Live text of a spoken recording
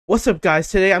What's up, guys?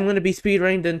 Today I'm going to be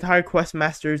speedrunning the entire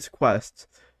Questmaster's quest.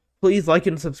 Please like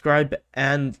and subscribe,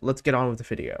 and let's get on with the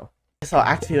video. So I'll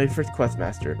activate my first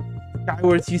Questmaster.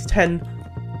 Skywards, use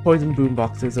 10 poison boom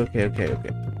boxes. Okay.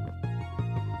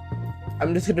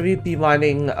 I'm just going to be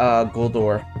mining gold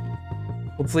ore.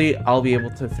 Hopefully I'll be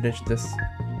able to finish this.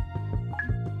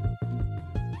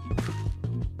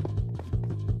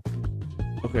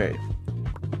 Okay.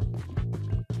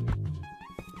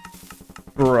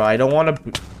 Bro, I don't want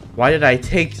to... Why did I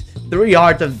take 3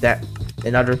 hearts of that?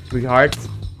 Another 3 hearts?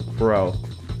 Bro.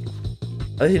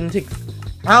 I didn't take...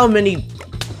 How many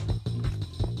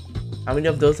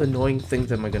of those annoying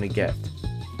things am I gonna get?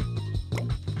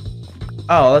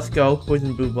 Oh, let's go.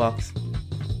 Poison boom box.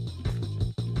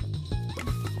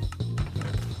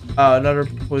 Another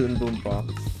poison boom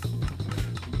box.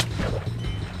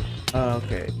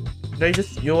 Okay. Should I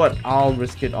just... You know what? I'll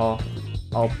risk it all.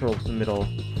 I'll pearl the middle.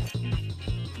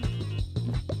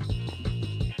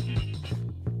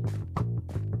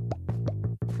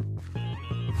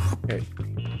 Okay.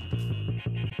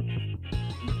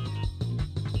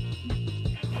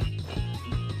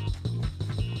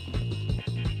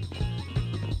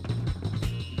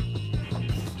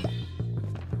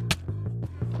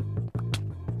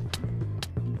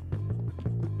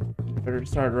 Better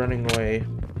start running away.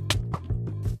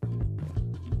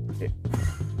 Okay.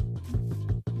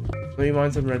 Let me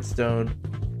mine some redstone.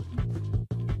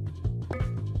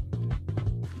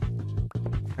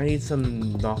 I need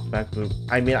some knockback boom.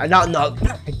 I mean, not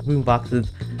knockback boom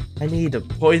boxes. I need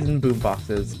poison boom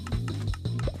boxes.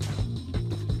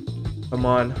 Come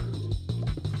on.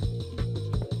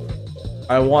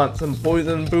 I want some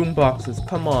poison boom boxes.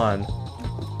 Come on.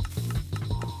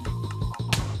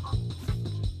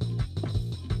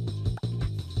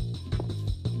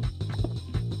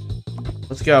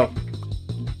 Let's go.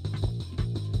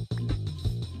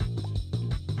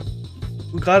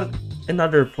 We got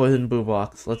another poison boom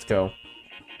box. Let's go.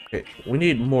 Okay, we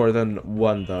need more than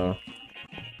one though.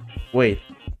 Wait,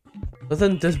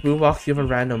 doesn't this boom box give a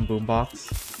random boom box?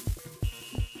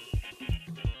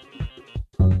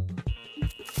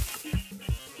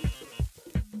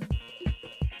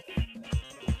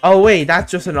 Oh wait,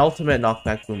 that's just an ultimate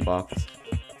knockback boom box.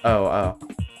 Oh.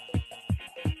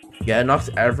 Yeah, it knocks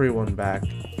everyone back,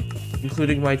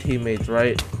 including my teammates,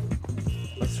 right?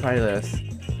 Let's try this.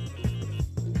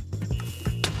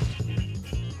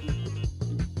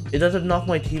 It doesn't knock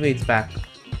my teammates back.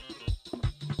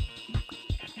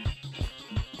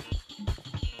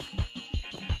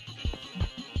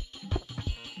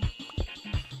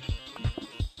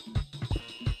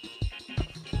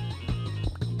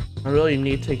 I really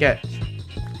need to get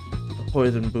a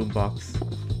poison boom box.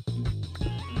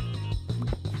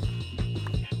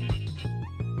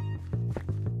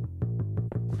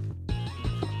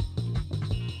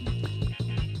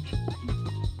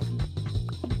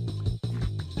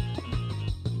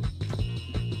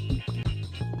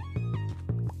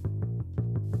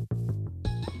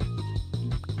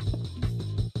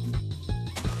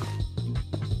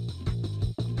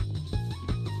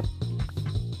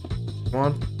 Come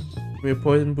on, give me a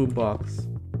poison boom box.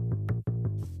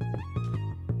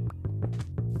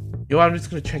 You know, I'm just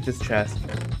gonna check this chest.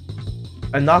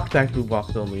 A knockback boom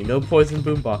box only, no poison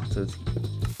boom boxes.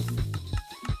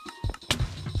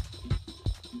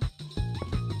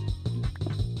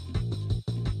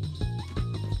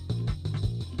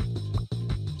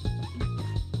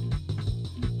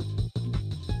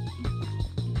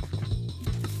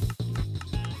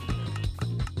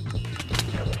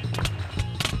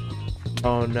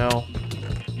 Oh no.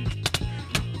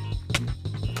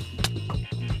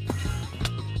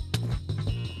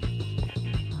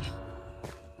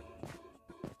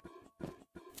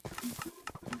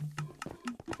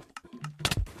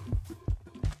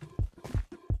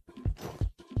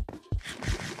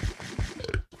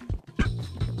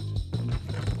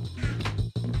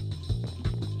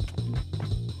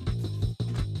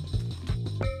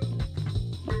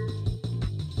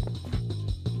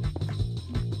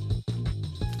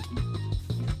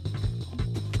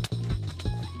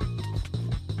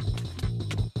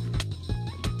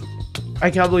 I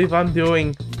can't believe I'm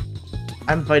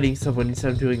fighting someone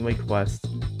instead of doing my quest.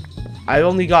 I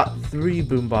only got 3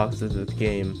 boom boxes this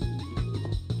game.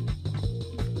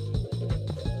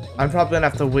 I'm probably gonna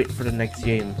have to wait for the next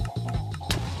game.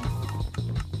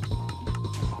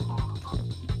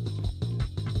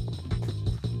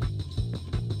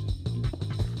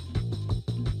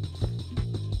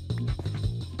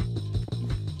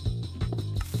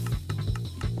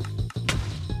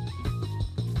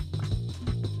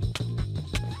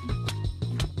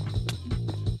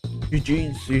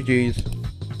 GG's.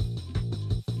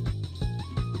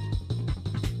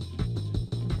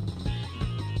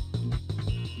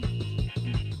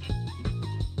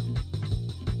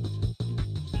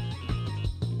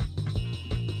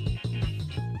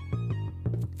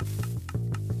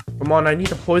 Come on, I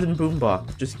need a poison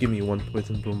boombox. Just give me one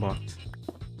poison boombox.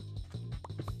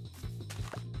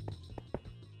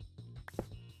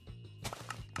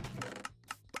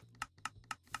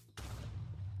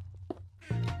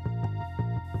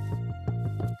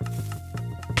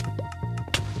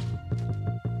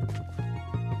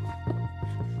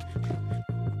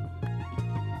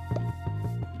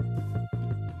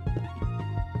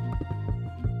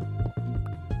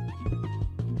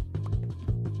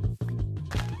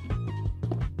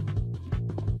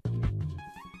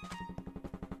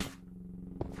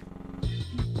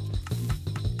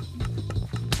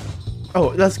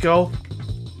 Oh, let's go.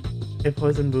 A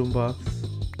poison boombox.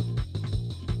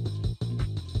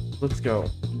 Let's go.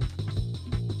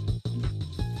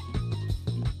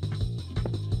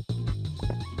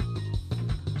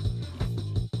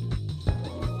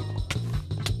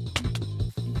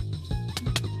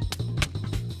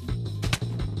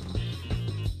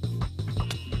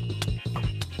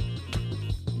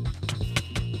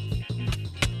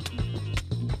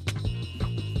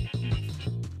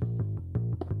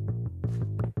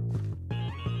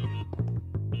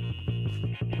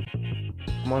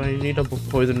 Come on, I need a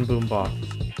poison boombox.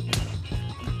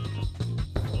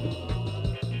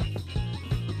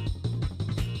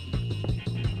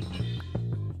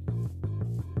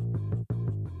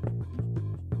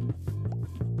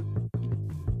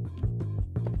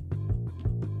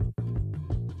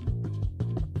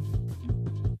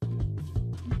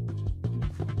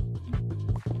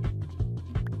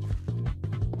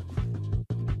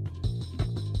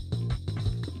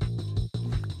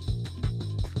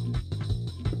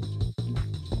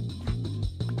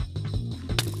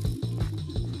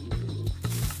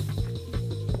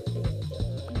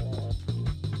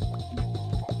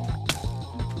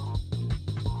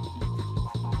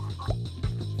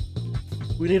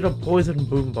 We need a poison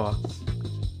boombox.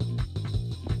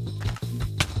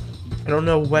 I don't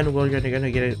know when we're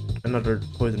gonna get another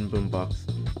poison boombox.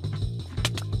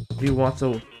 If he wants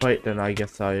a fight, then I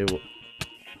guess I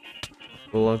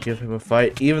will give him a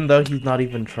fight, even though he's not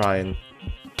even trying.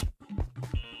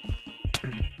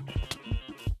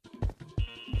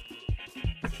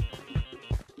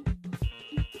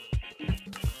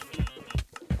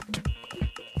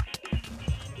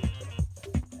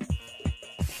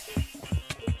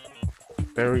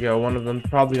 There we go, one of them's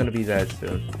probably gonna be dead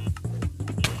soon.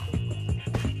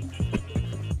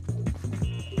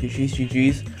 GG's,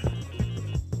 GG's.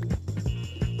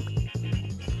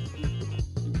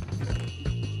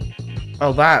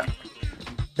 Oh,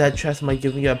 that chest might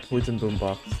give me a poison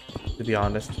boombox, to be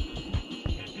honest.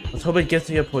 Let's hope it gives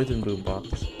me a poison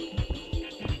boombox.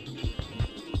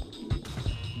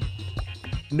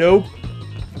 Nope.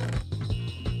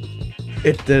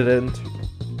 It didn't.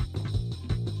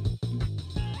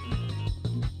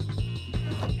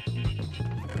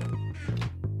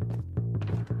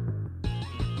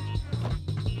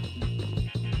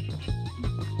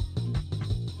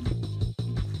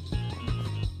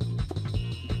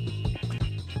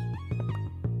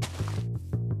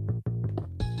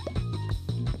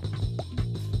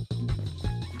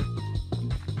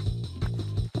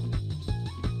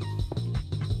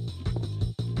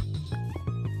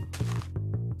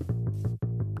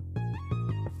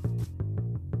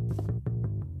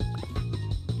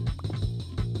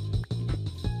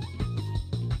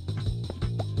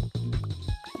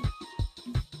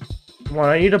 Come on,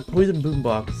 I need a poison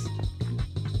boombox.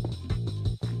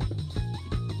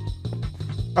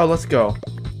 Oh, let's go.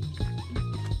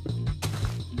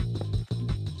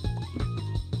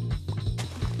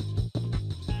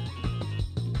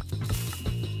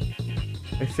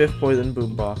 My 5th poison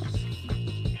boombox.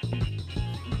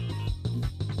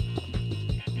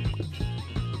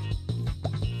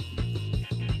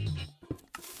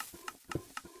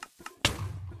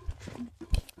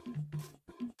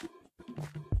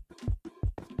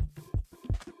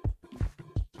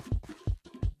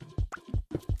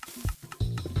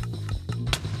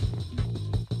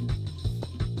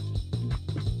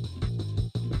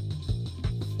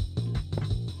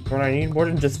 When I need more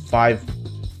than just 5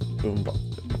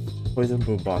 poison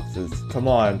boom boxes. Come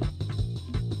on.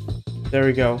 There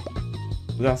we go.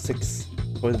 We got 6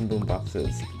 poison boom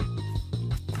boxes.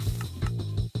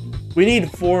 We need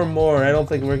 4 more. I don't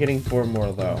think we're getting 4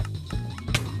 more though.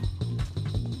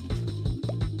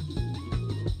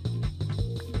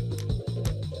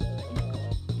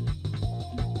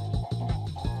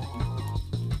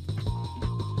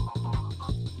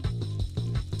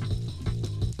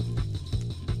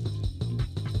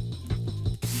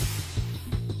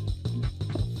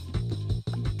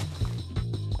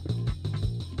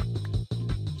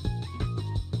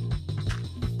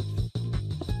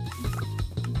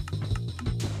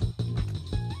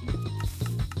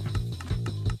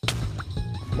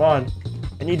 Come on.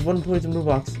 I need 1 poison blue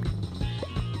box.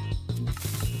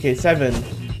 Okay, 7.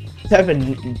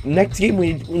 7. Next game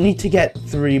we need to get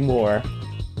 3 more.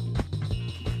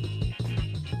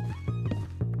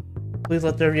 Please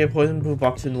let there be a poison boom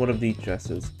box in one of these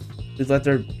chests. Please let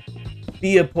there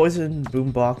be a poison boom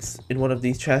box in one of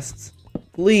these chests.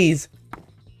 Please!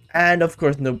 And of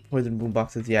course, no poison boom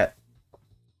boxes yet.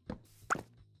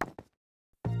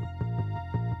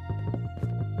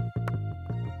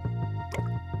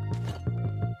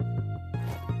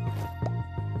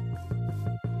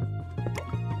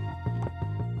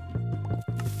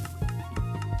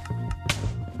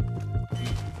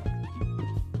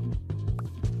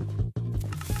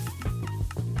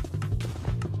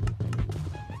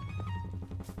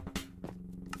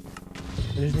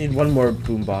 I just need 1 more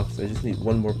boom box. I just need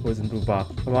 1 more poison boom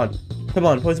box. Come on. Come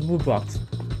on, poison boom box.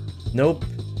 Nope.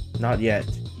 Not yet.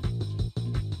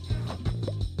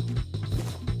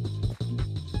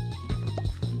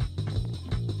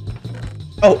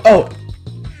 Oh!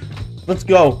 Let's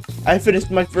go. I finished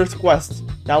my first quest.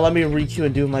 Now let me requeue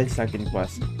and do my second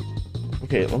quest.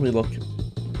 Okay, let me look.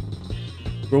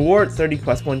 Reward 30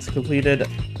 quest points completed.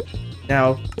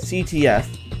 Now, CTF.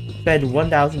 Spend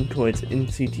 1,000 coins in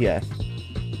CTF.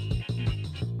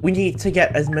 We need to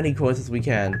get as many coins as we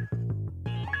can.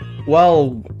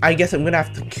 Well, I guess I'm gonna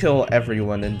have to kill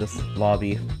everyone in this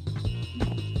lobby.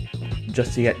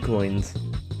 Just to get coins.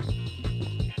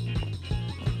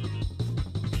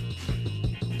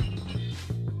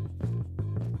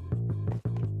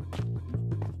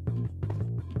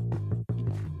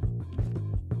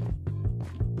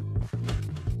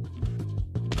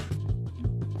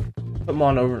 Come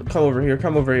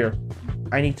over here.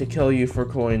 I need to kill you for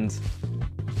coins.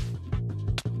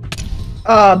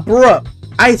 Bruh,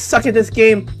 I suck at this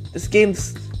game. This game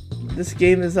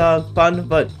is fun,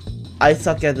 but I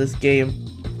suck at this game.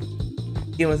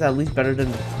 This game is at least better than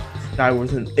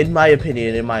Skywars in my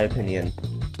opinion.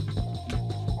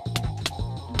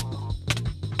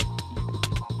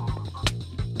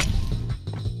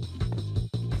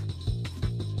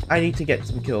 I need to get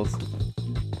some kills.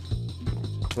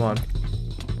 Come on.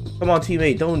 Come on,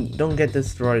 teammate, don't get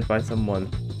destroyed by someone.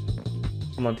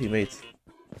 Come on, teammates.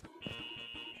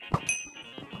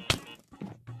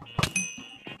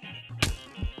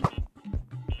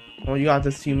 Oh, you got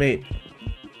this, teammate.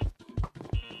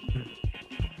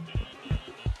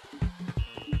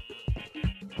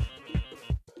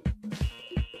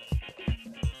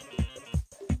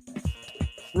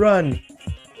 Run!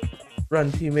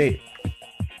 Run, teammate.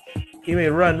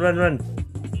 Teammate, run.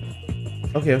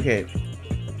 Okay.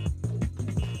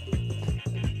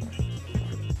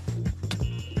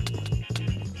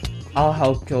 I'll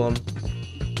help kill him.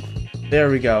 There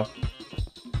we go.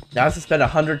 Now I have to spend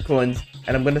 100 coins,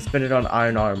 and I'm gonna spend it on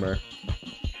iron armor.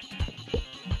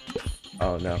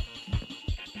 Oh no.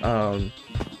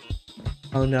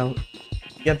 Oh no.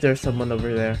 Yep, there's someone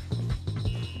over there.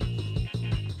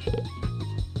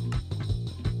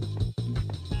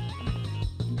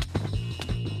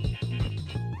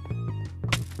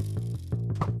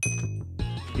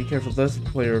 Be careful, there's a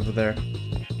player over there.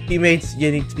 Teammates,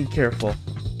 you need to be careful.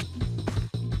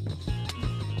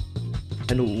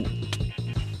 And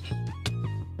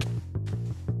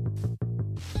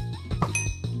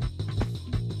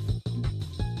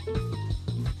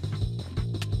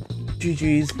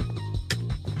GG's.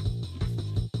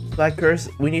 Flag curse.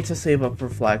 We need to save up for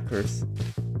flag curse.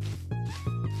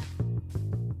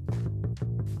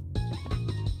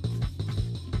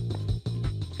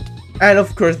 And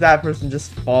of course that person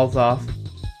just falls off.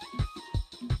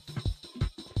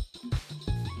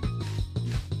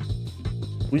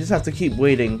 We just have to keep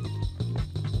waiting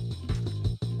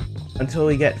until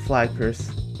we get flag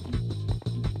curse.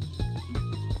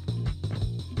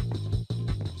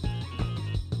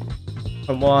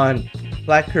 Come on,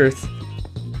 flag curse.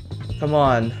 Come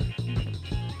on.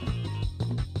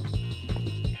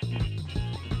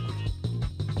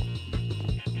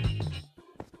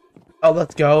 Oh,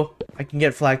 let's go. I can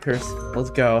get flag curse.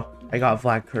 Let's go. I got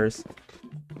flag curse.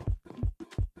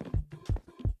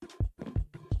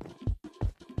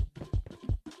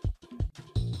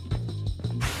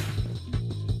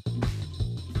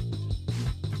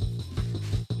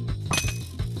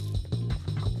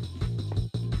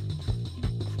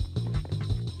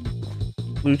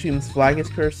 Blue team's flag is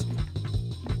cursed.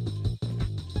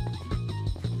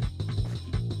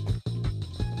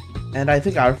 And I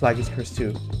think our flag is cursed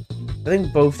too. I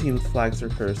think both teams' flags are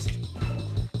cursed.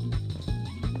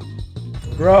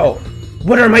 Bro,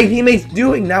 what are my teammates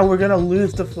doing? Now we're gonna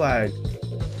lose the flag.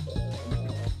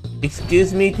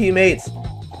 Excuse me, teammates.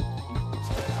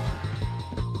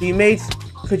 Teammates,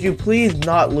 Could you please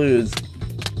not lose?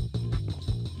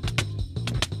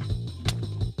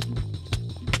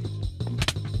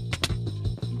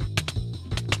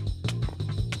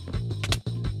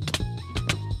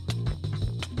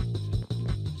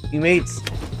 Teammates.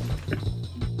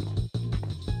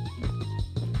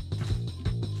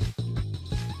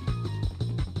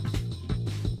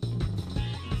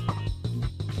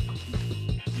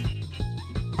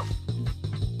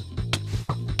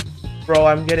 Bro,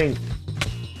 I'm getting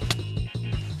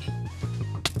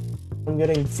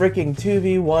freaking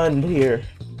 2v1'd here.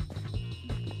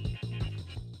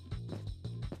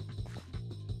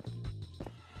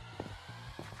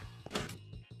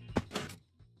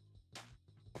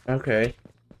 Okay.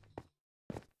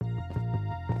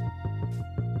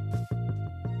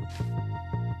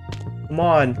 Come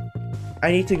on.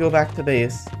 I need to go back to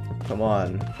base. Come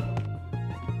on.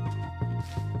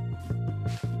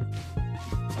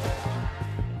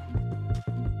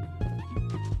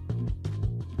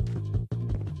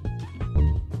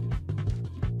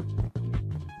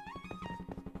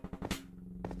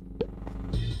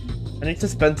 I need to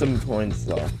spend some coins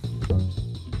though.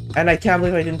 And I can't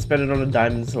believe I didn't spend it on a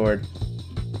diamond sword.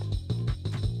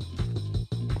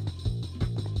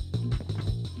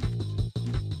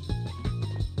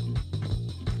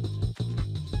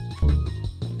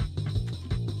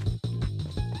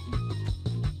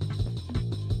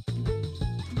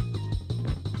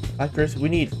 Flaggers, we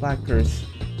need flaggers.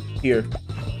 Here.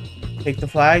 Take the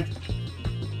flag.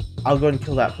 I'll go and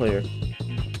kill that player.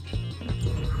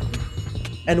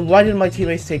 And why did my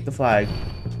teammates take the flag?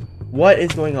 What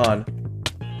is going on?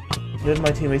 Why did my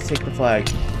teammates take the flag?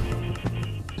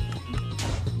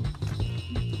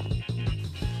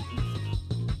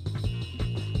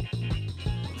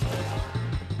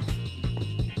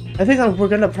 I think we're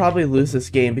gonna probably lose this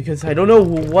game because I don't know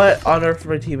what on earth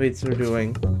my teammates are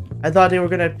doing. I thought they were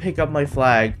gonna pick up my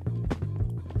flag.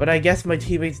 But I guess my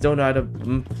teammates don't know how to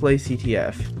play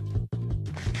CTF.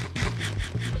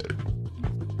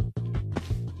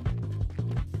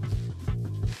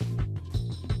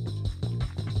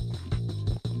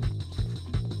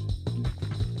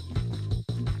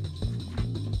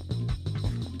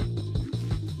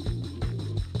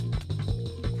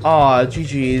 Aw,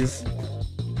 GG's.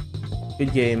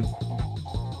 Good game.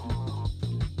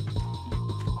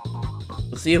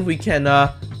 We'll see if we can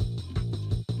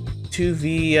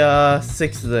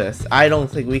 2v6 this. I don't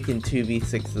think we can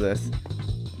 2v6 this.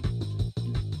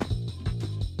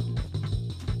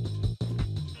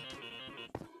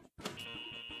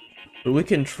 But we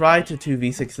can try to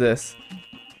 2v6 this.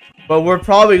 But we're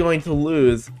probably going to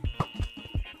lose.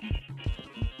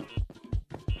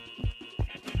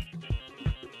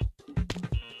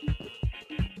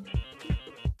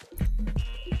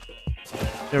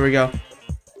 There we go.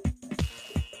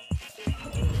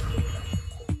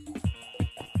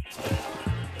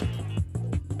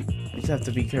 You just have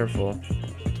to be careful.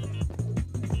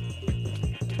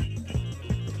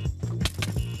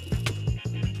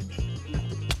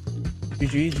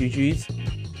 GG's, GG's.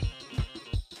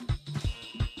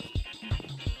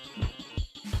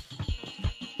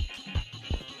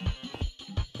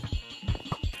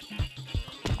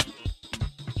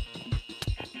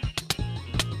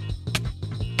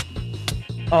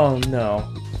 Oh no.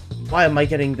 Why am I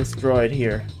getting destroyed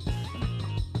here?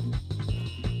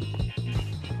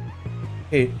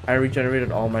 Hey, I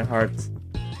regenerated all my hearts.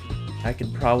 I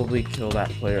could probably kill that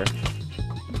player.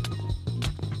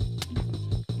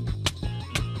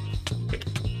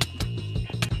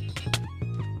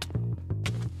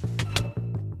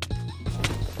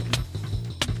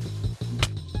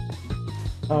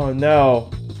 Oh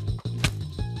no.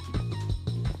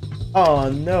 Oh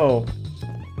no.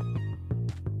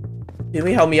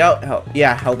 Teammate, help me out. Help me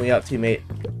out, teammate.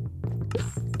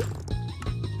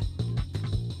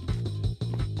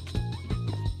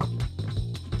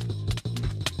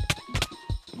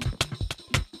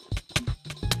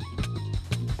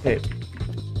 Okay.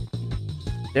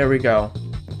 There we go.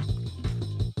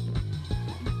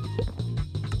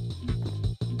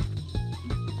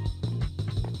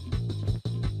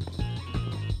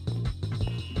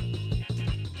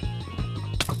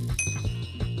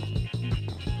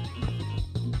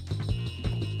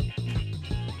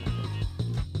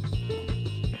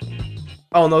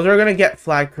 Oh no, they're gonna get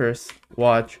flag curse.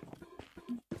 Watch.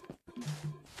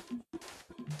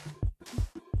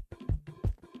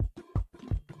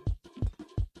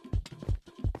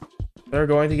 They're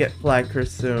going to get flag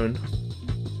curse soon.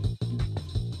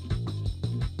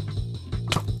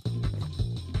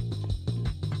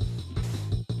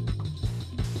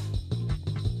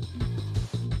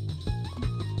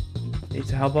 Need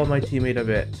to help out my teammate a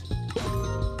bit.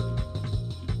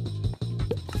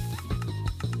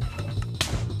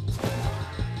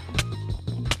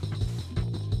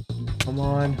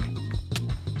 on.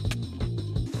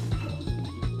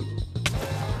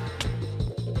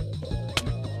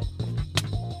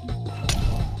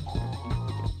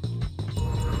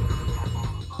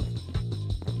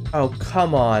 Oh,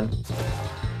 come on.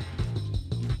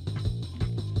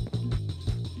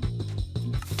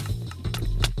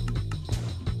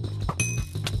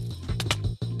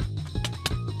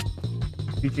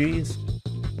 GG's.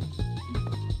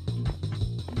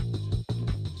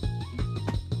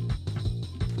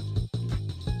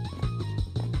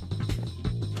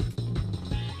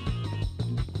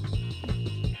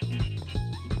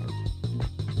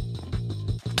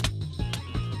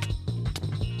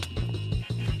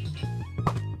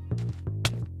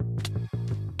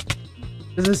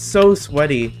 This is so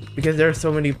sweaty because there are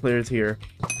so many players here.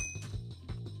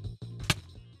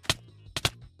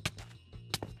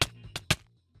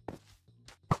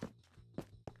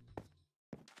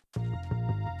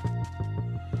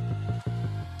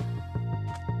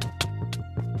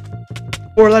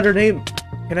 Four-letter name.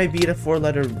 Can I beat a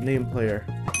four-letter name player?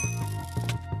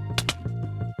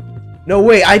 No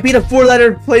way, I beat a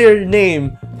four-letter player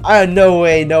name. No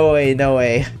way, no way, no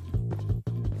way.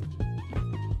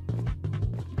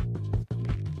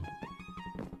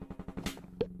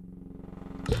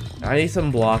 I need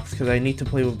some blocks because I need to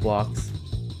play with blocks.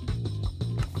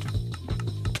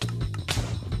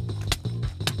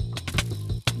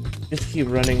 Just keep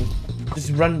running.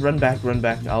 Just run back.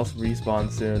 I'll respawn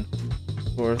soon.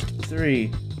 4,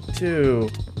 3, 2,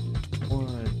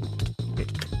 1. Okay.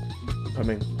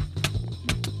 Coming.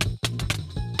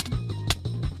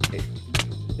 Okay.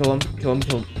 Kill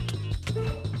him.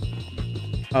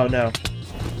 Oh no.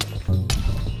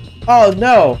 Oh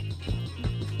no!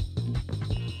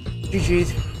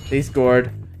 GG's. They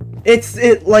scored. It's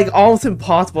like almost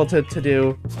impossible to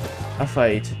do a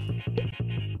fight.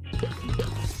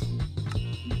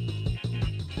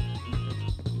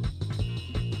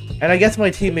 And I guess my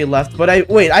teammate left, but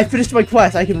I finished my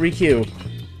quest. I can requeue.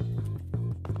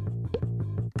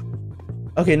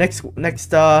 Okay, next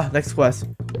quest.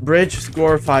 Bridge,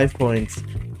 score 5 points.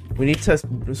 We need to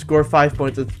score 5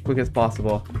 points as quick as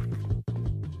possible.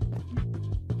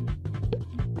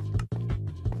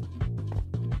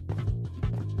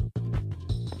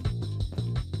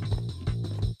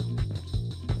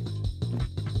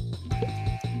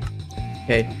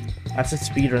 Okay, I have to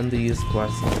speedrun these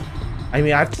quests. I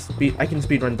mean, I can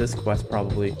speedrun this quest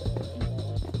probably.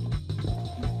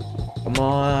 Come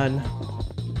on.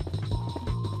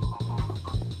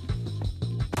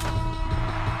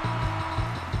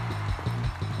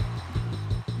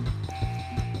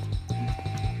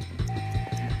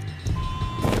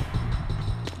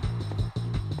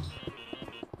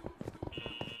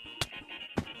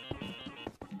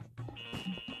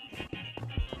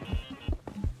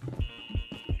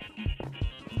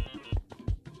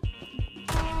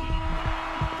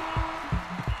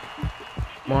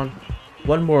 Come on.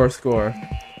 One more score.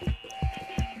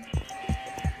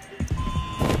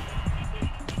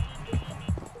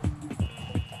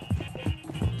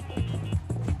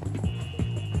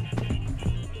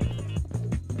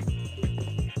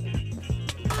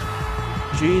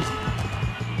 Jeez.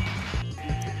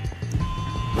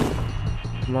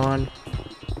 Come on.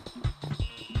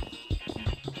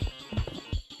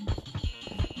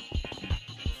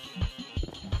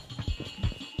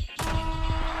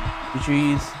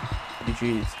 GG's.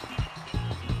 GG's.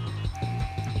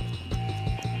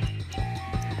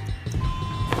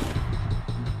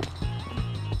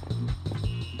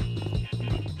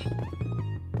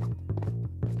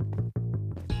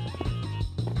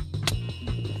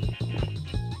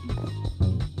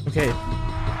 Okay.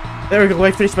 There we go.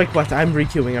 I finished my quest. I'm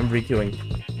requeuing.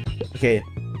 Okay.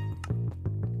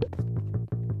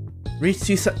 Reach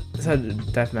 2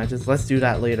 death matches. Let's do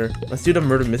that later. Let's do the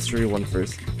murder mystery one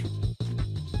first.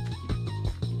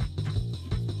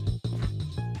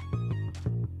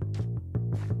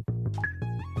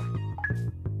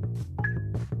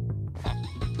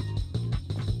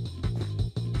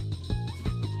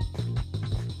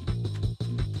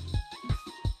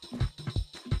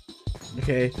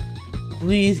 Okay,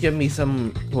 please give me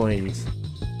some coins.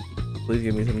 Please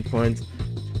give me some coins.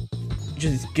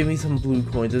 Just give me some blue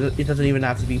coins. It doesn't even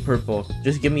have to be purple.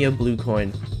 Just give me a blue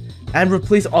coin. And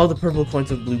replace all the purple coins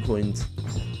with blue coins.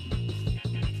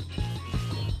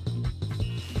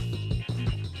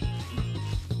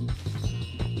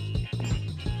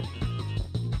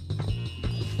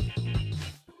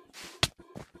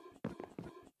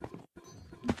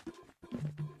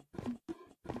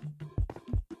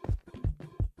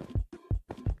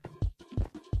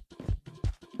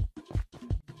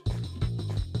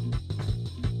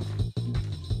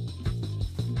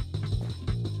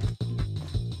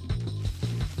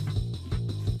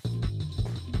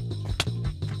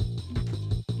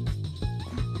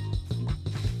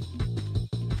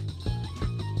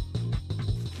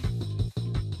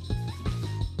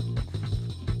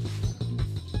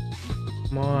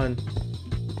 Come on.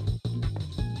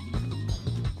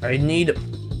 I need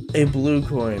a blue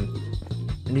coin.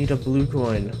 I need a blue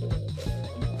coin.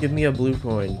 Give me a blue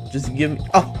coin. Just give me.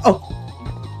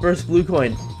 Oh! First blue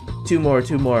coin. Two more.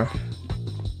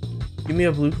 Give me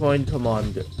a blue coin. Come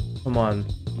on. Come on.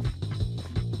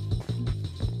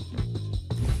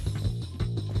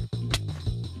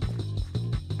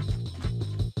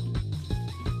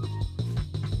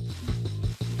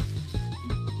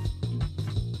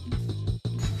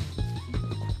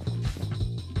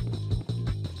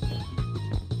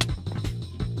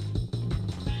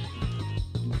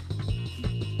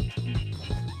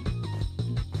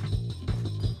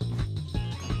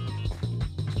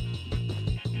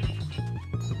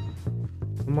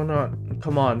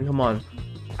 Come on.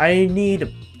 I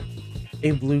need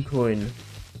a blue coin.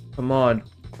 Come on.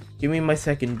 Give me my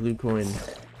second blue coin.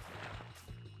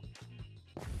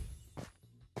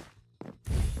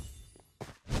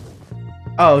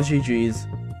 Oh, GG's.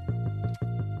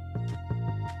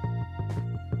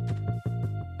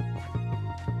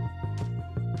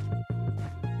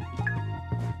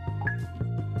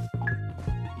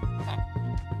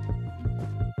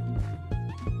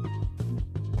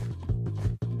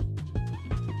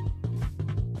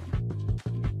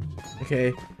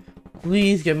 Okay,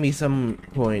 please give me some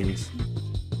coins.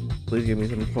 Please give me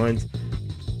some coins.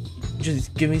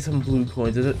 Just give me some blue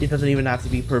coins. It doesn't even have to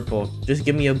be purple. Just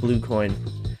give me a blue coin.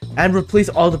 And replace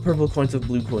all the purple coins with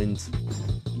blue coins.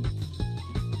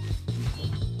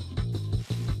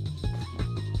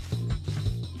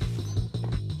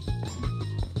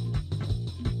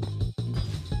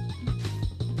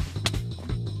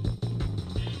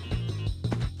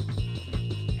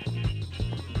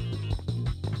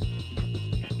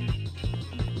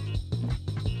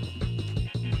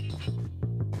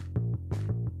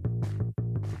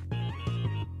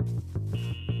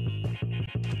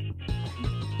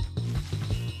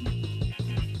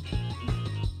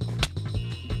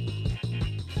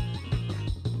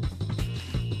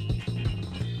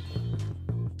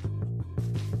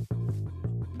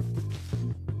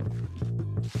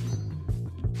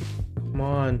 Come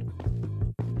on.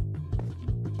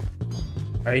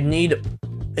 I need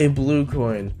a blue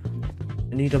coin.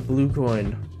 I need a blue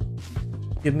coin.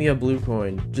 Give me a blue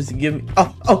coin. Just give me.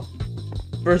 Oh!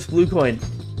 First blue coin.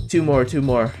 Two more.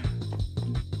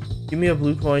 Give me a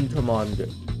blue coin. Come on.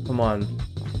 Come on.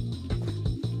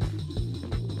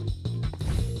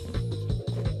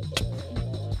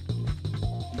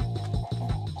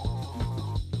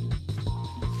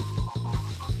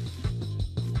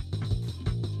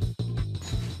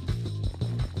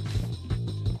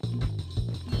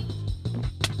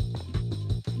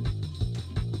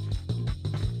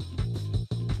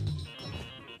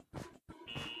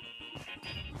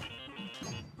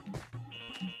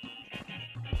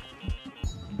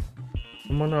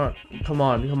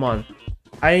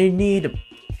 I need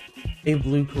a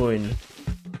blue coin.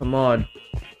 Come on.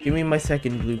 Give me my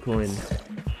second blue coin.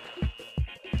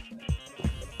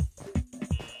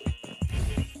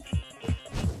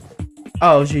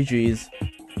 Oh, GG's.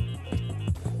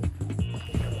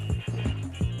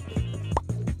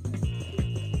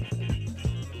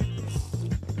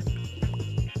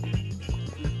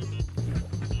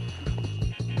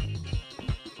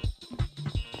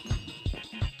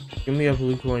 Give me a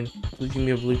blue coin. Please give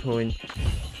me a blue coin.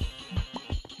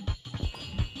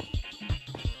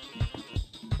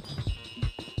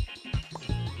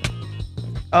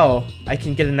 Oh, I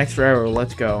can get an extra arrow.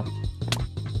 Let's go.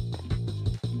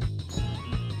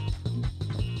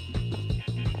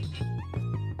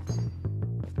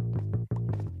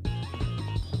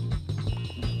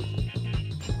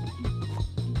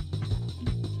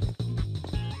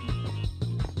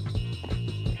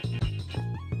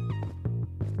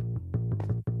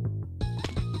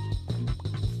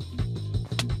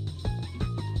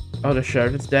 Oh, the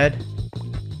sheriff is dead.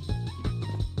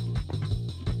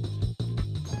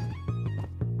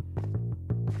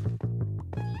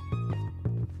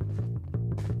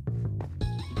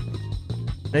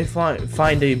 They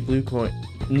find a blue coin.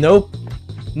 Nope.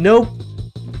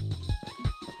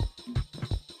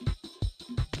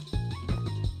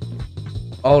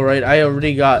 Alright, I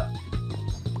already got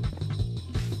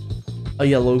a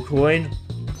yellow coin,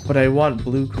 but I want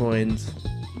blue coins.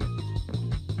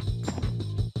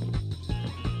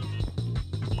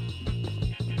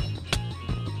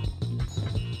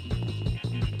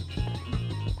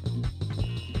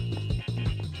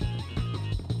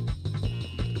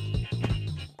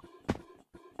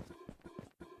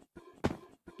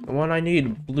 The one I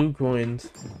need, blue coins.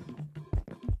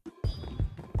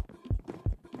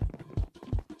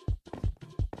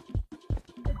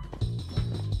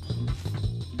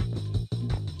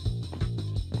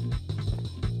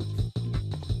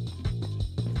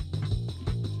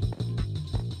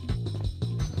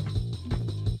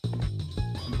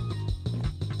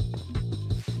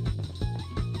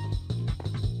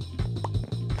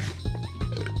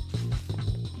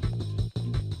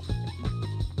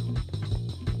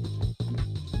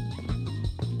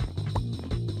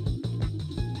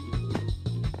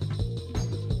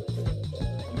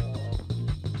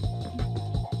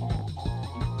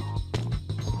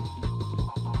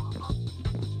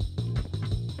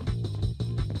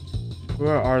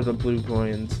 Where are the blue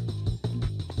coins?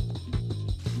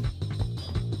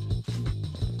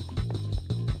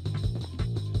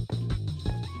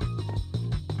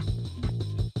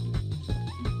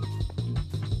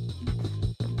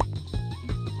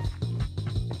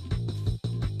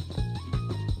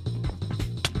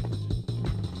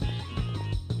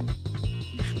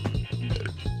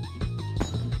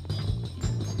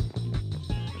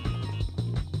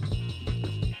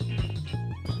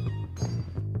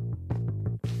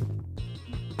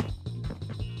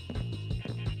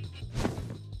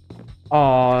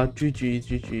 Aw, GG's,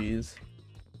 GG's.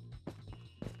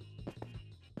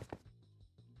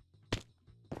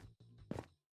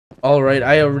 Alright,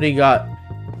 I already got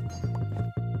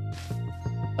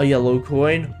a yellow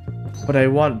coin, but I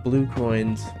want blue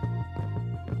coins.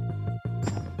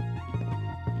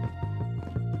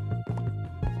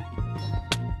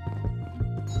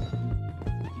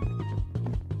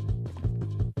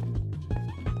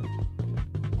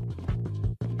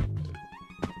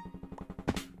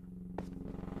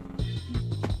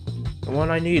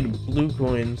 I need blue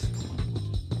coins.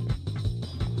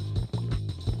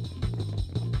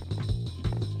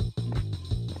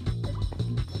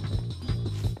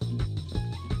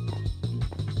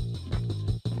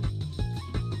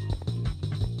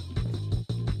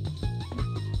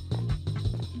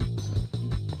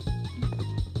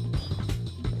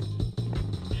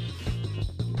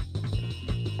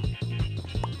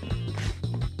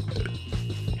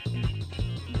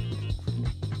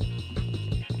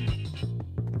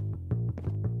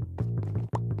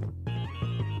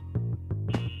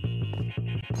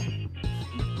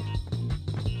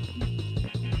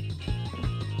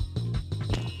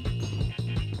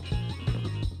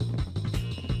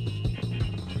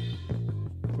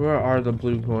 Where are the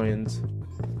blue coins?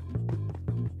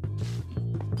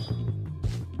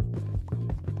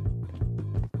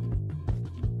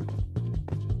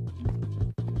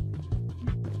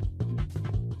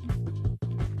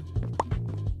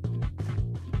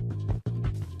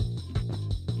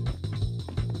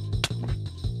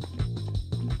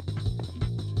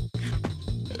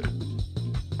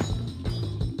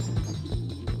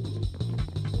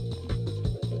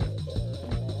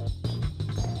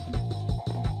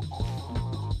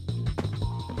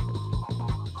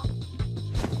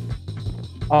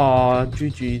 Aw,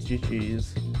 GG's,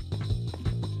 GG's.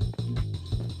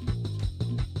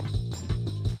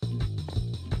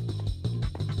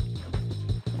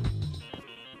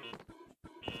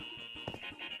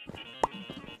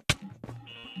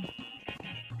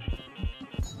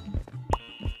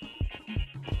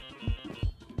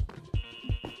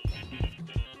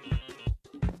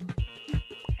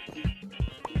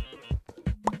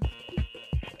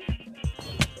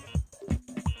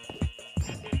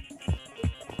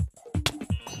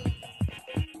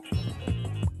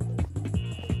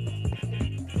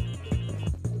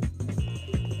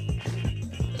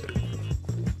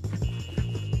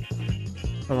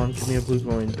 Come on, give me a blue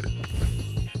coin.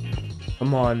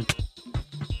 Come on.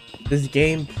 This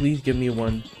game, please give me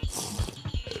one.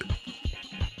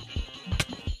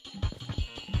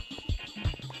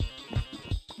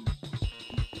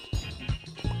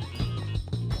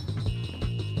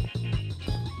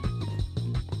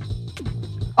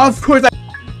 Of course I—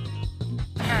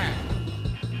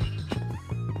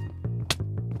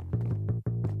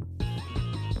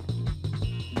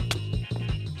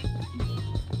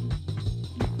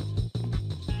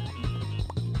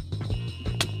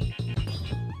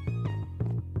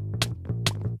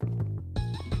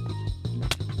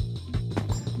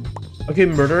 Okay,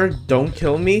 murderer, don't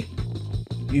kill me.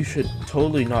 You should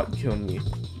totally not kill me.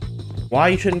 Why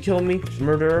you shouldn't kill me,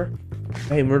 murderer?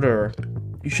 Hey, murderer,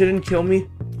 you shouldn't kill me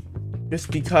just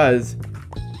because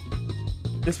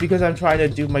I'm trying to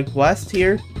do my quest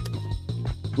here.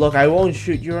 Look, I won't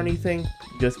shoot you or anything.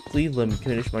 Just please let me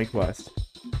finish my quest.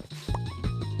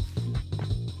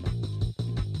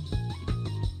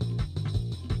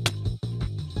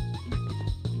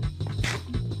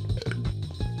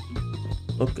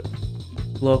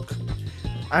 Look,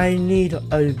 I need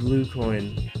a blue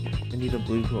coin. I need a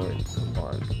blue coin. Come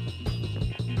on.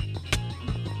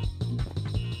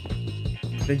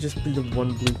 Can I just please have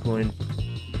one blue coin?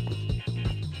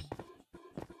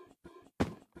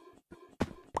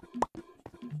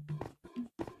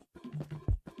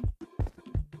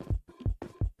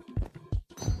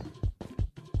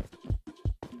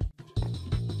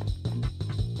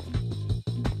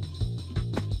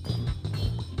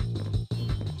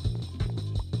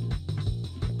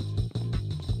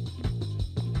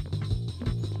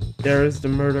 There is the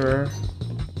murderer.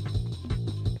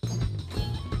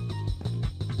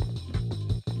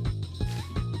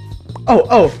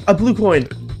 Oh, a blue coin.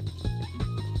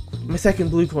 My second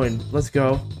blue coin. Let's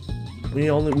go. We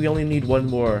only need one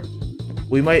more.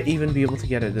 We might even be able to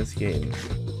get it this game.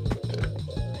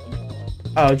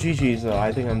 Oh, GG's though.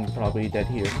 I think I'm probably dead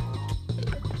here.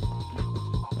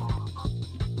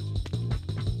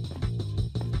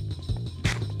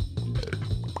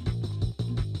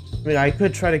 I mean, I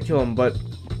could try to kill him, but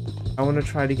I want to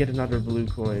try to get another blue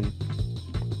coin.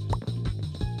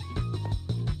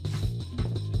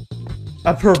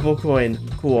 A purple coin.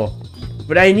 Cool.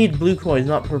 But I need blue coins,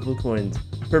 not purple coins.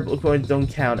 Purple coins don't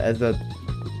count as a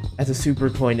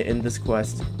super coin in this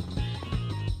quest.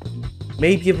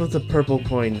 Maybe it was a purple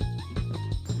coin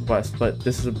quest, but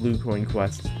this is a blue coin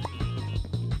quest.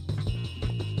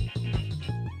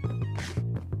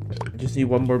 I just need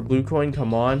one more blue coin,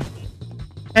 come on.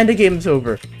 And the game's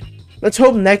over. Let's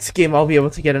hope next game I'll be able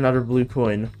to get another blue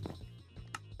coin.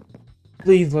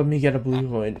 Please let me get a blue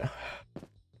coin.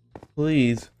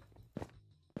 Please.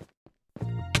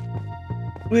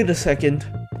 Wait a second.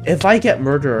 If I get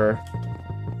murderer,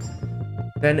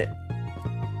 then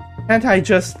can't I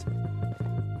just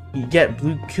get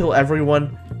kill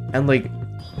everyone and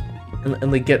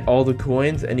like get all the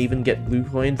coins and even get blue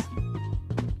coins?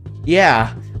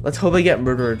 Yeah, let's hope I get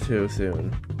murderer too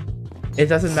soon. It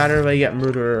doesn't matter if I get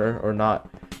murderer or not.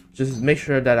 Just make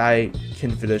sure that I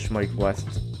can finish my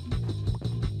quest.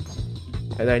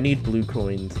 And I need blue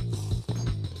coins.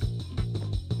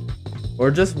 Or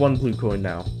just one blue coin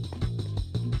now.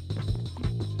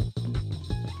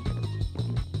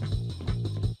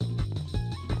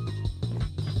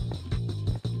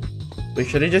 Wait,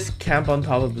 should I just camp on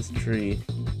top of this tree?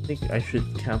 I think I should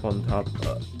camp on top.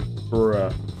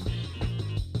 Bruh.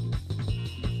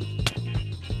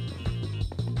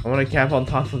 I want to camp on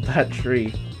top of that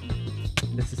tree.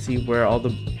 Just to see where all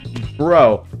the...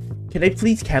 Bro! Can I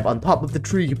please camp on top of the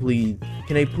tree, please?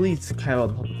 Can I please camp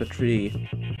on top of the tree?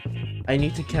 I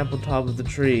need to camp on top of the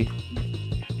tree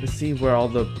to see where all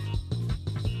the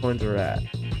coins are at.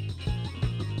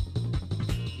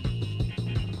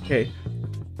 Okay.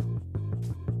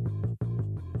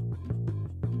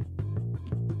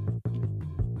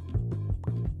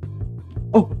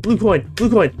 Oh, blue coin! Blue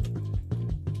coin!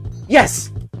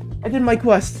 Yes! I did my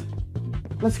quest!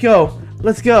 Let's go!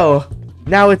 Let's go!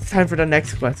 Now it's time for the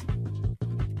next quest.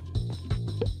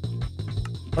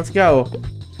 Let's go!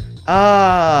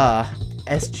 Ah!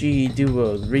 SG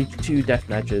duos. Reach 2 death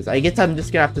matches. I guess I'm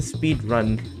just gonna have to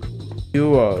speedrun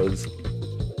duos.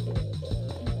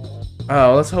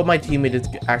 Oh, let's hope my teammate is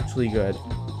actually good.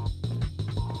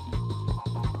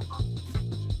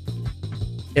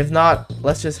 If not,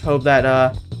 let's just hope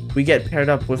that we get paired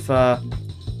up with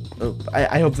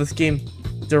I hope this game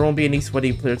there won't be any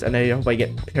sweaty players, and I hope I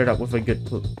get paired up with a good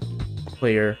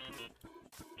player.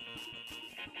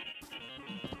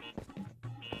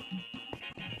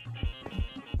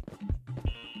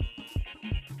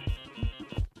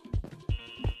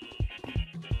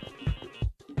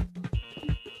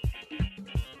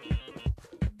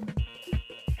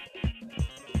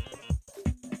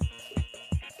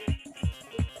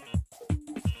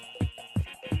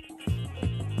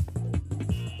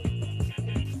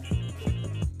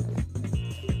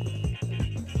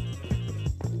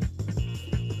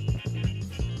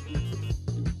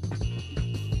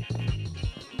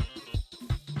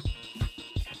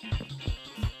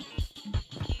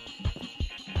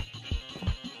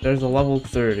 There's a level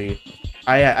 30.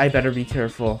 I better be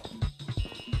careful.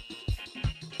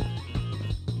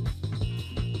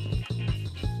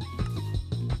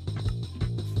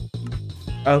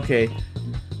 Okay.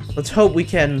 Let's hope we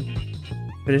can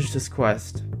finish this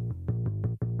quest.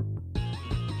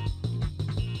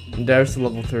 And there's the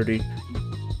level 30.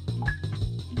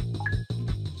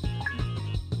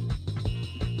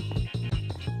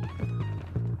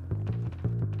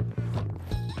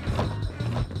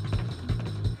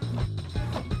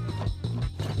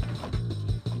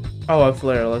 Oh, a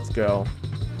flare, let's go.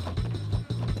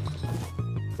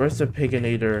 Where's the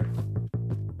Piginator?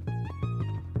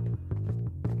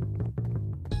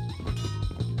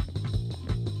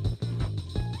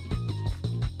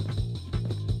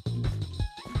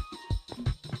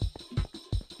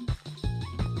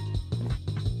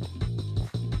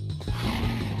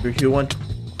 If you want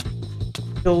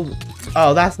kill,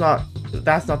 oh, that's not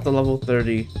the level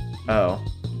 30. Oh.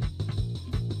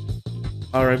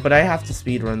 Alright, but I have to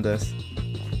speedrun this.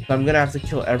 So I'm gonna have to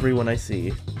kill everyone I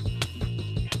see.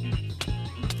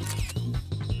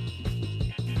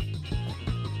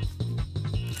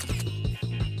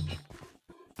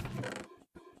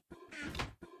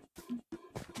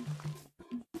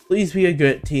 Please be a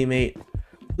good teammate.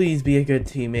 Please be a good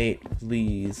teammate.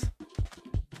 Please.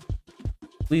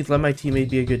 Please let my teammate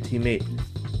be a good teammate.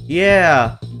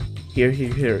 Yeah! Here.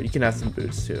 You can have some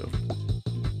boots too.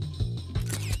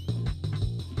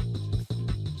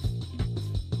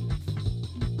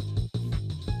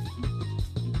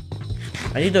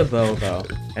 I need a bow though,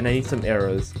 and I need some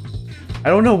arrows. I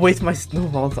don't want to waste my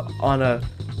snowballs on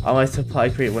my supply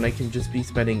crate when I can just be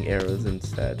spending arrows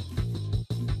instead.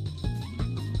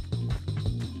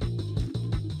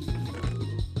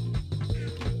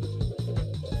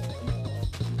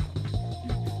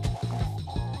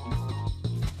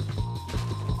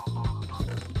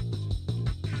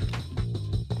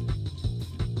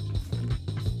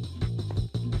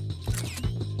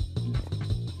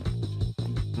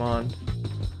 Come on.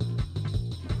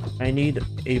 I need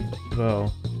a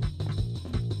bow.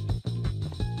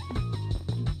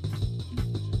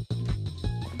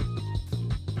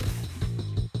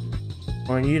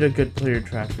 Or I need a good player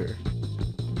tracker.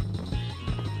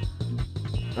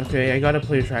 Okay, I got a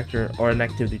player tracker or an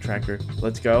activity tracker.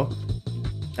 Let's go.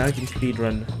 Now I can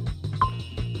speedrun.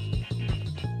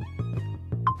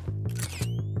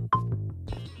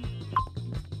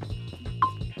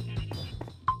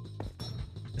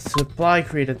 Supply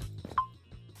crate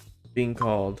being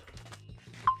called.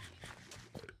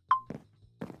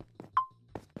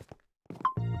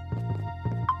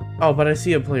 Oh, but I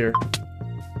see a player.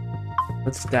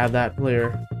 Let's stab that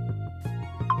player.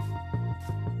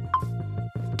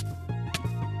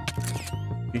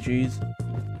 GG's.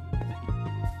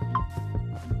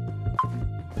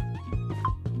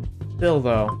 Still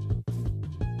though,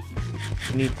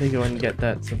 we need to go and get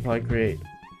that supply crate.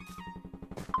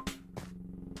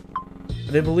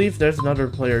 But I believe there's another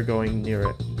player going near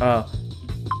it. Oh,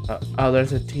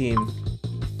 there's a team.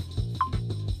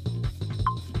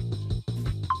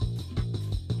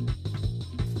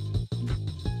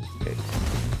 Okay.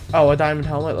 Oh, a diamond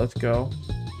helmet, let's go.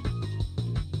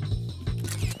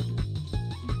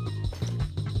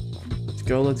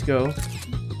 Let's go.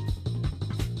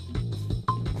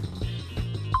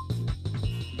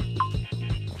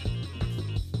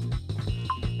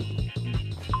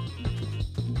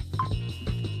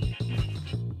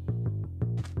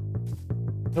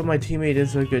 But my teammate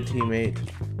is a good teammate.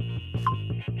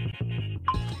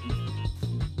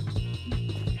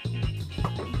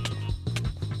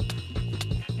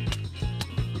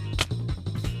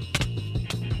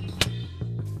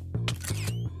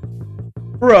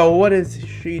 Bro, what is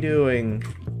she doing?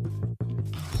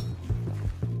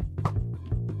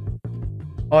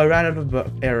 Oh, I ran out of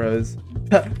arrows.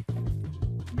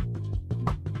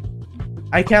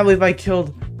 I can't believe I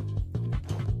killed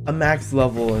a max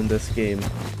level in this game.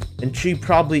 And she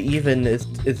probably even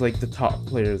is like the top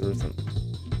players or something.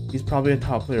 He's probably a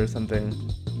top player or something.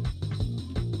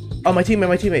 Oh, my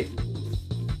teammate.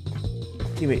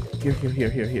 Teammate,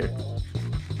 here.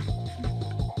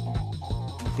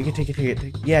 Take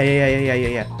it. Yeah.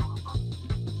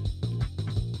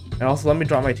 And also, let me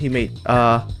drop my teammate,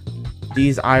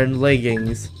 these iron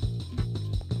leggings.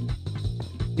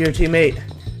 Here, teammate.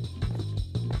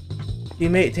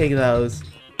 Teammate, take those.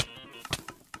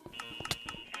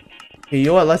 Okay, you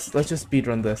know what? Let's just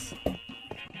speedrun this.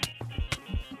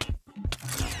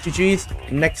 GG's.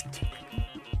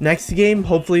 Next game,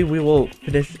 hopefully we will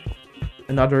finish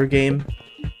another game.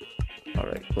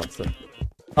 Alright, Blossom.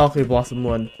 Okay, Blossom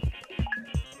won.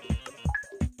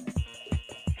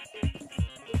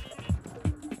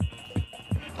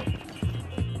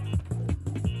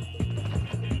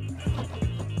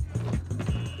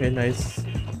 Okay, nice.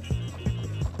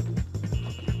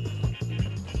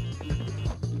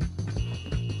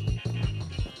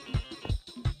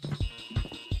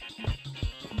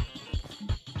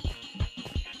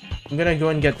 I'm gonna go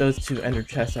and get those two ender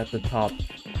chests at the top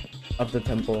of the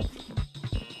temple.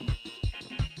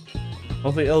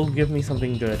 Hopefully it'll give me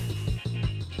something good.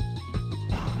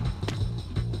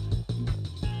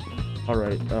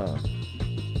 Alright,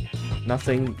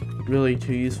 nothing really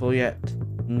too useful yet.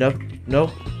 Nope.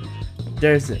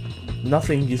 There's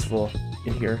nothing useful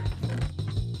in here.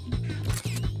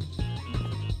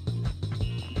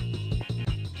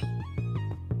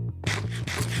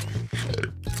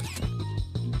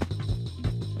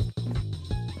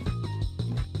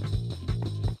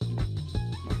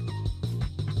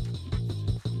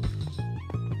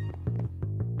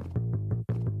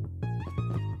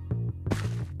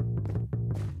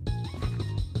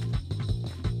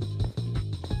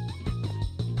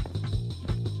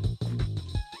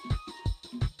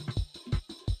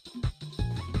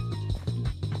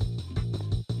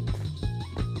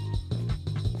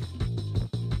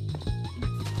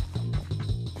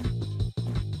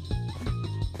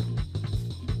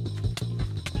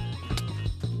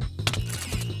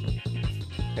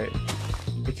 Alright.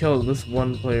 We killed this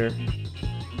one player.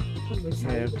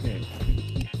 Okay, okay.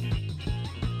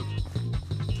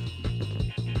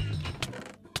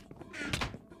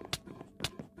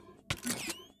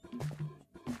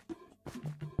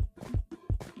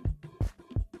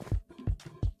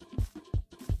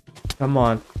 Come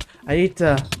on. I need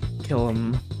to kill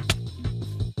him.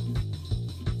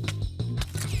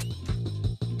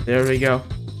 There we go.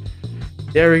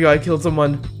 There we go, I killed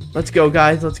someone. Let's go,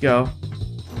 guys, let's go.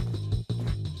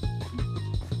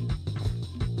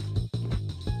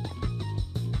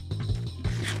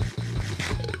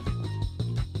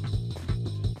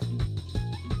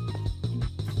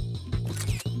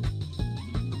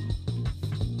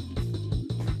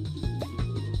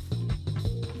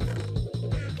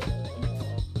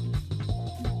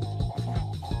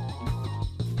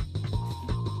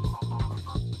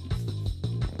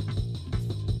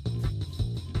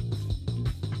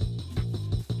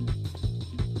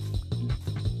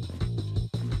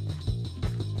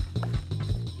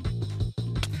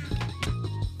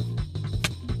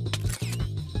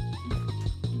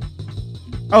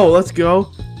 Oh, let's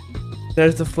go.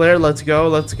 There's the flare. Let's go.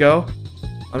 Let's go.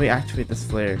 Let me activate this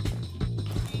flare.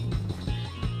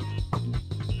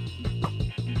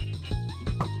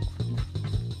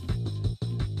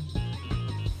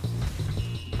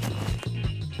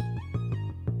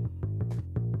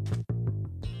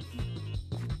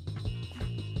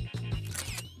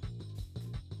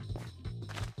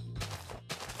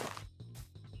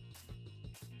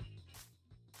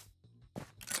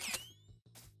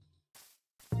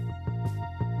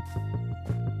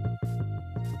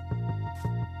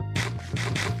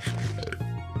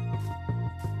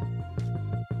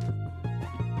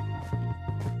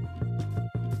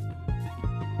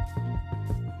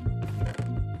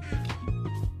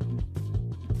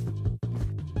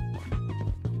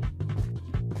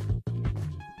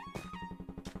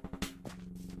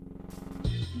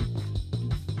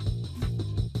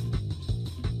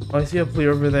 Oh, I see a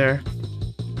player over there.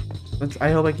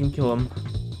 I hope I can kill him.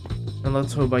 And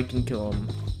let's hope I can kill him.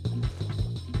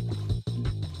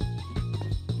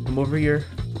 I'm over here.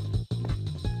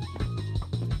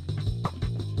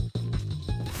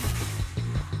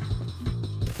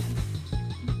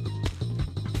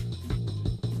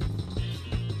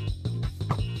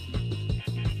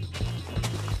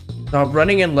 Stop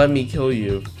running and let me kill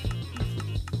you.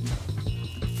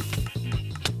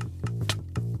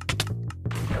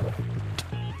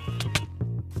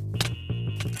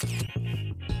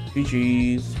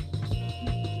 GG's.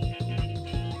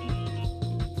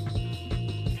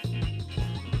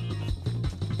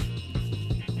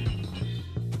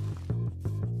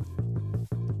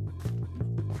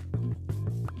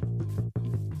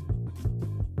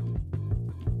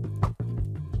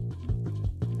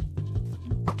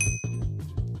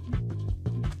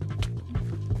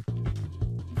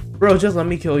 Bro, just let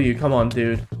me kill you. Come on,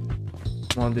 dude.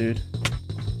 Come on, dude.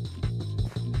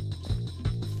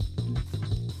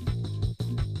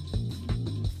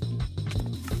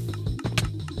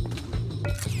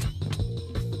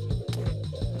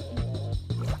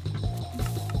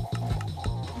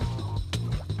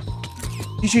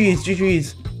 GG's,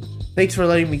 GG's. Thanks for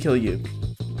letting me kill you.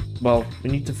 Well, we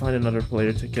need to find another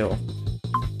player to kill.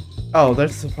 Oh,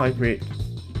 there's a supply crate.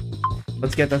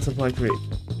 Let's get that supply crate.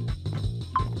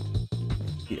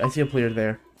 I see a player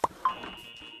there.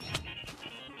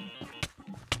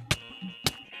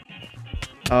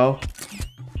 Oh.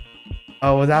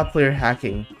 Oh, was that player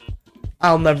hacking?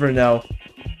 I'll never know.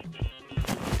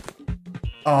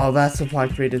 Oh, that supply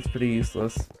crate is pretty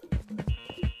useless.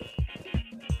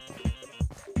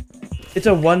 It's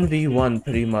a 1v1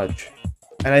 pretty much.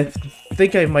 And I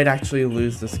think I might actually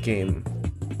lose this game.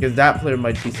 Because that player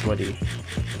might be sweaty.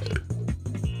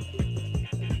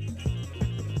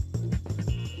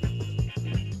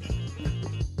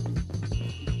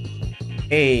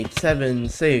 Eight, 7,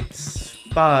 6,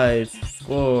 5,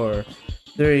 4,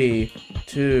 3,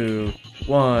 2,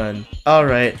 1.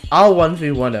 Alright, I'll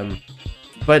 1v1 him.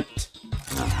 But...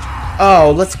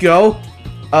 Oh, let's go!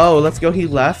 Oh, let's go, he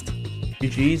left.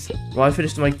 GG's. Well, I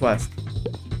finished my quest.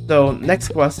 So, next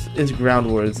quest is Ground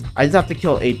Wars. I just have to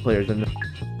kill 8 players in this.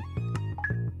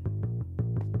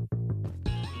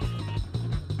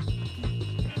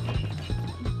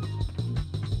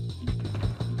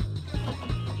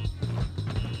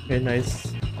 Okay,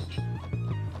 nice.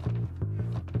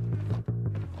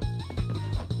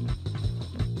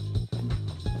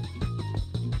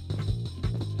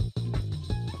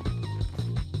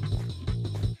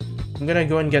 I'm gonna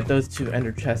go and get those 2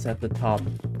 ender chests at the top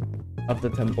of the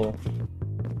temple.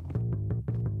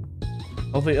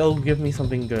 Hopefully it'll give me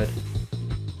something good.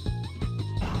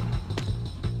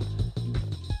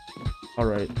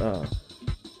 Alright,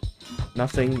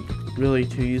 nothing really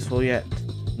too useful yet.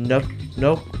 Nope,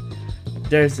 nope.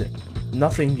 There's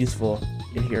nothing useful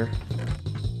in here.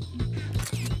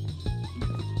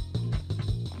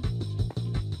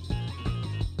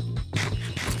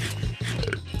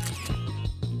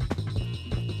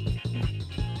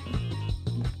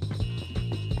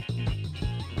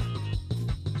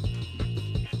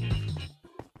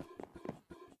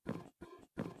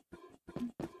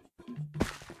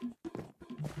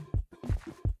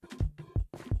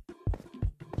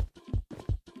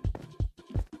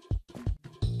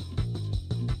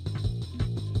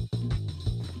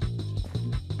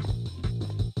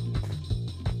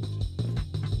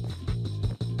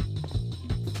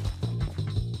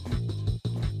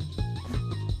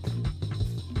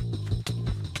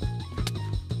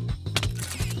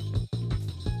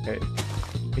 Okay,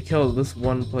 I killed this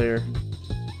one player.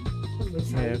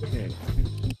 Okay, okay.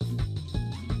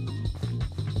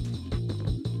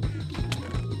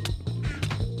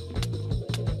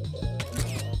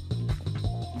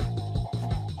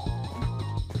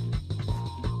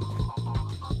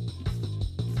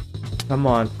 Come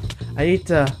on, I need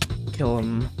to kill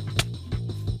him.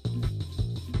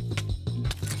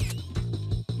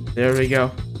 There we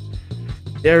go.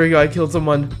 There we go, I killed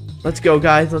someone. Let's go,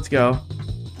 guys, let's go.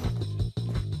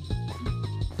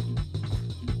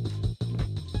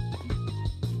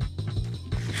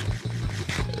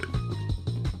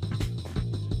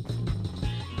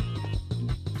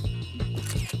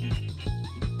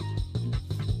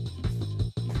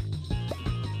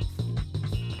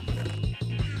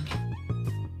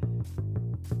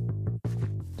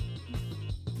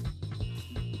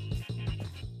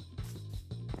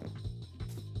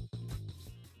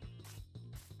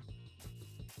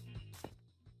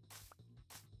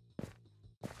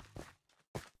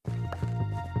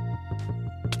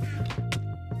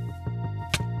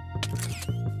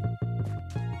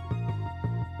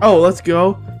 Oh, let's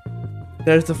go.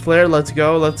 There's the flare. Let's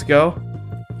go. Let's go.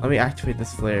 Let me activate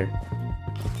this flare.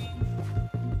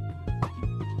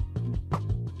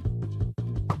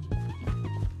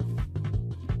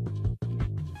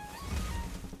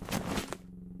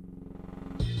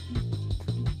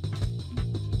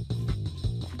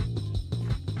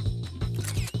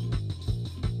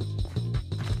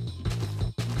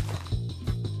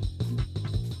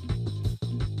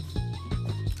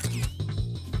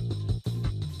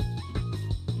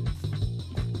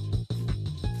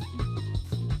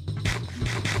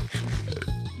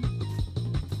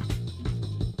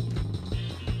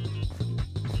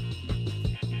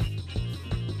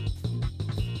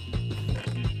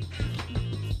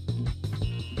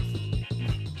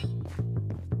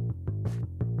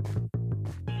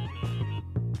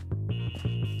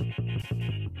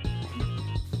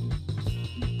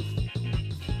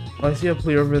 Oh, I see a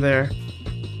player over there.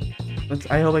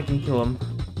 I hope I can kill him.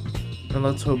 And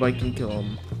let's hope I can kill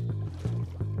him.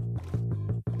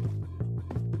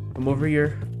 Come over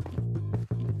here.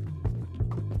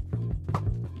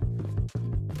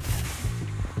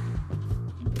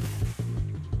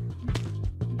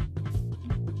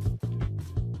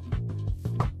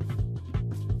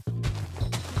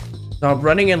 Stop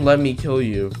running and let me kill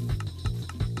you.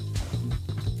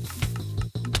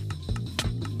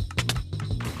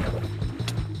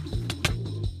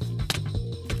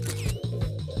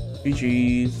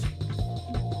 GG's.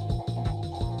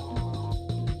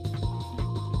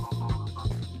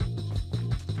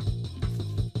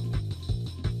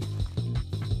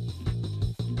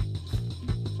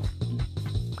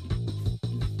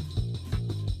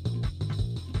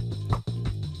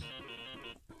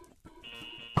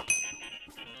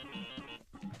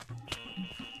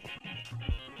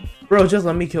 Bro, just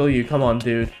let me kill you. Come on,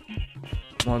 dude.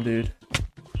 Come on, dude.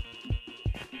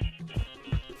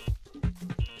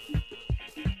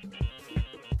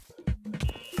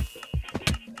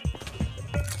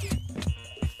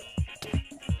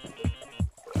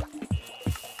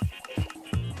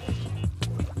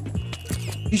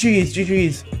 GG's,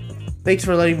 GG's. Thanks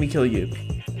for letting me kill you.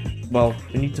 Well,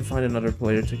 we need to find another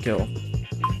player to kill.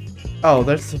 Oh,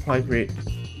 there's a supply crate.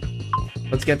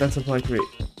 Let's get that supply crate.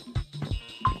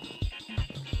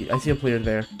 I see a player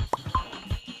there.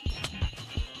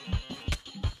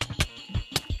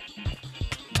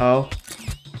 Oh.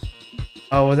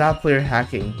 Oh, was that player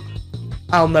hacking?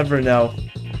 I'll never know.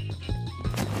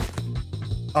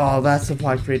 Oh, that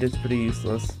supply crate is pretty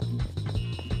useless.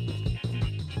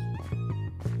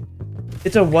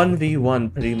 It's a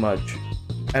 1v1 pretty much.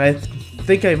 And I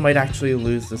think I might actually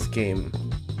lose this game.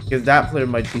 Because that player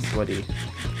might be sweaty.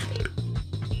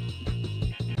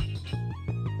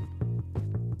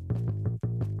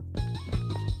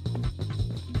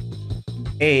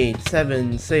 8,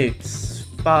 7, 6,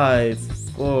 5,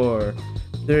 4,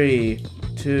 3,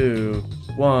 2,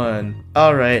 1.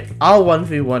 Alright, I'll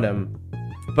 1v1 him.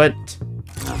 But...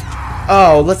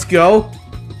 Oh, let's go.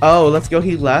 Oh, let's go.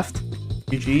 He left.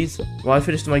 GG's. Well, I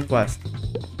finished my quest.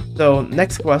 So,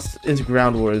 next quest is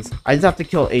Ground Wars. I just have to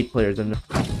kill 8 players. And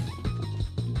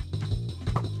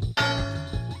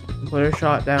player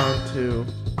shot down to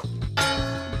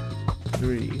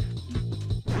 3.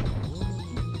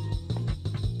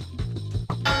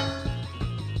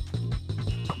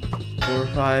 4,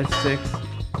 5, 6,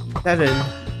 7,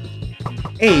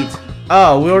 8.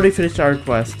 Oh, we already finished our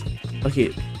quest.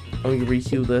 Okay, let me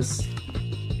requeue this.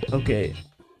 Okay,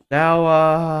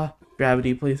 now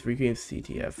Gravity, play 3 games.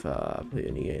 CTF, play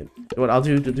any game. What I'll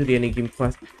do to do the any game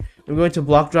quest. I'm going to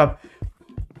block drop.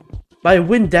 My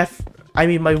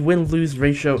win-lose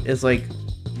ratio is like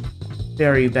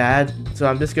very bad, so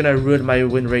I'm just gonna ruin my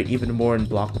win rate even more in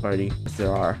block party. As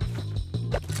there are.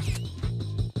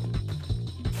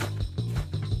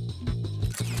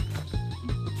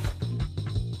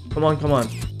 Come on, come on.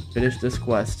 Finish this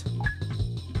quest.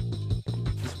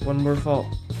 Just one more fault.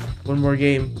 One more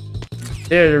game.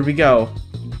 There we go.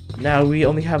 Now we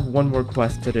only have one more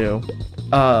quest to do.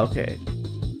 Okay.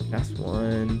 Last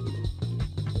one.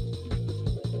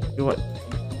 You know what?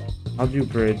 I'll do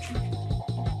bridge.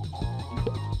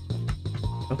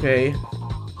 Okay.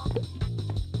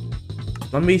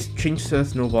 Let me change to the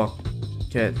snowball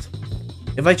kit.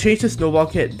 If I change to snowball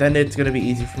kit, then it's gonna be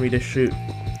easy for me to shoot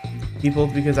people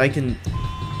because I can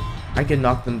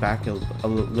knock them back a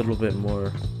little bit more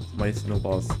with my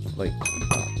snowballs, like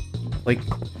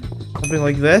something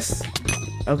like this.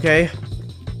 Okay,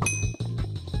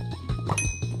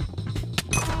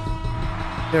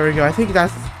 there we go. I think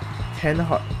that's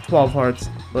 12 hearts.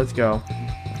 Let's go.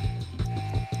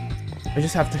 I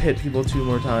just have to hit people 2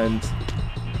 more times.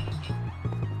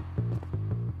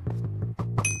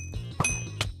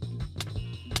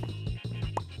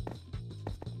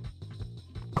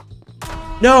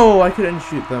 No, I couldn't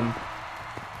shoot them.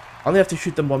 I only have to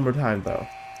shoot them 1 more time though,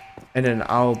 and then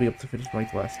I'll be able to finish my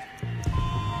quest.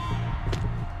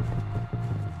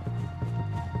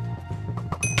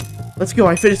 Let's go,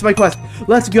 I finished my quest.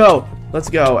 Let's go.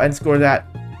 Let's go and score that.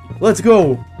 Let's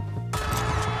go.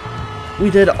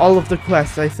 We did all of the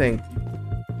quests, I think.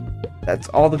 That's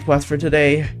all the quests for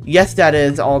today. Yes, that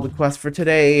is all the quests for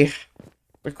today.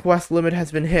 The quest limit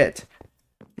has been hit.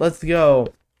 Let's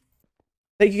go.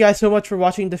 Thank you guys so much for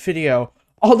watching the video.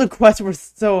 All the quests were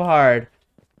so hard.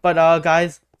 But,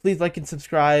 guys, please like and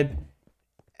subscribe.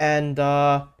 And,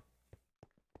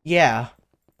 yeah.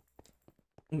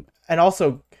 And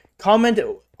also, comment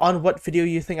on what video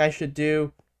you think I should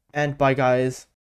do. And bye, guys.